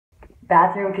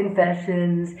Bathroom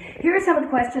confessions. Here are some of the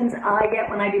questions I get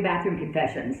when I do bathroom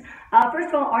confessions. First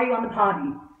of all, are you on the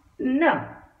potty? No,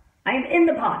 I am in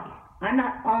the potty. I'm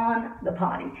not on the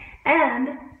potty. And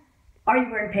are you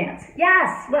wearing pants?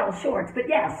 Yes, well, shorts, but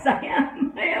yes, I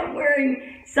am. I am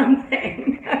wearing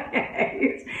something.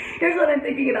 Okay, here's what I'm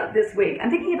thinking about this week. I'm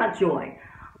thinking about joy.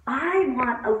 I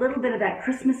want a little bit of that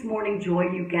Christmas morning joy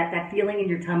you get, that feeling in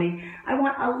your tummy. I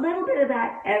want a little bit of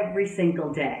that every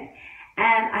single day.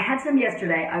 And I had some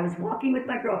yesterday. I was walking with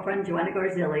my girlfriend, Joanna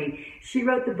Garzilli. She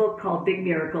wrote the book called Big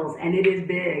Miracles, and it is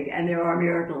big, and there are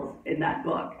miracles in that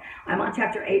book. I'm on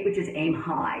chapter 8, which is Aim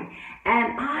High.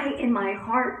 And I, in my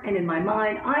heart and in my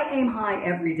mind, I aim high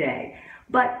every day.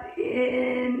 But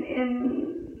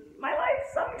in my life,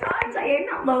 sometimes I aim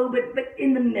not low, but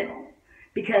in the middle.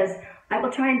 Because I will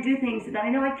try and do things that I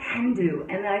know I can do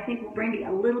and that I think will bring me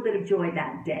a little bit of joy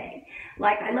that day.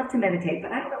 Like, I love to meditate,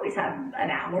 but I don't always have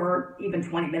an hour or even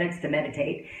 20 minutes to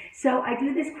meditate. So I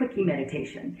do this Quickie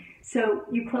meditation. So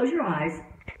you close your eyes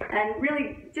and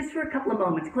really, just for a couple of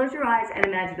moments, close your eyes and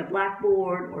imagine a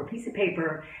blackboard or a piece of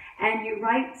paper, and you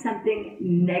write something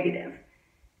negative.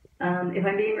 If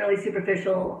I'm being really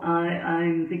superficial,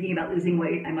 I'm thinking about losing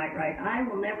weight, I might write, I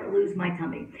will never lose my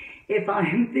tummy. If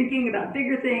I'm thinking about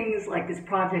bigger things like this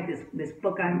project, this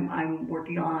book I'm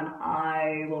working on,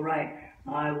 I will write,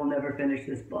 I will never finish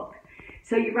this book.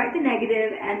 So you write the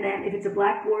negative, and then if it's a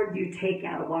blackboard, you take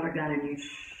out a water gun and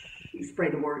you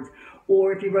spray the words.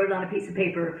 Or if you wrote it on a piece of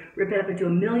paper, rip it up into a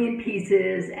million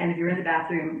pieces, and if you're in the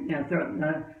bathroom, throw it in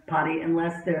the potty,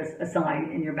 unless there's a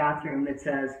sign in your bathroom that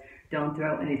says, don't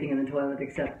throw anything in the toilet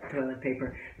except toilet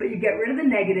paper. But you get rid of the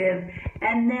negative,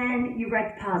 and then you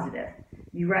write the positive.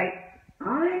 You write,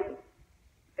 I'm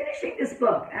finishing this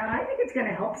book, and I think it's going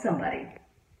to help somebody.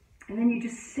 And then you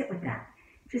just sit with that.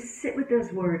 Just sit with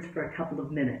those words for a couple of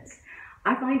minutes.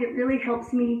 I find it really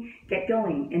helps me get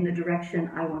going in the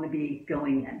direction I want to be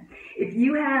going in. If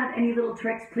you have any little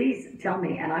tricks, please tell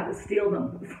me, and I will steal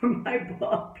them from my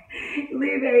book.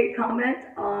 Leave a comment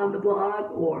on the blog,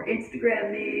 or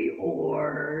Instagram me,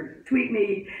 or tweet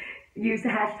me. Use the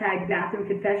hashtag bathroom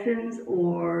confessions,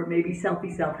 or maybe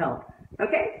selfie self-help.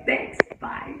 Okay, thanks.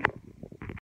 Bye.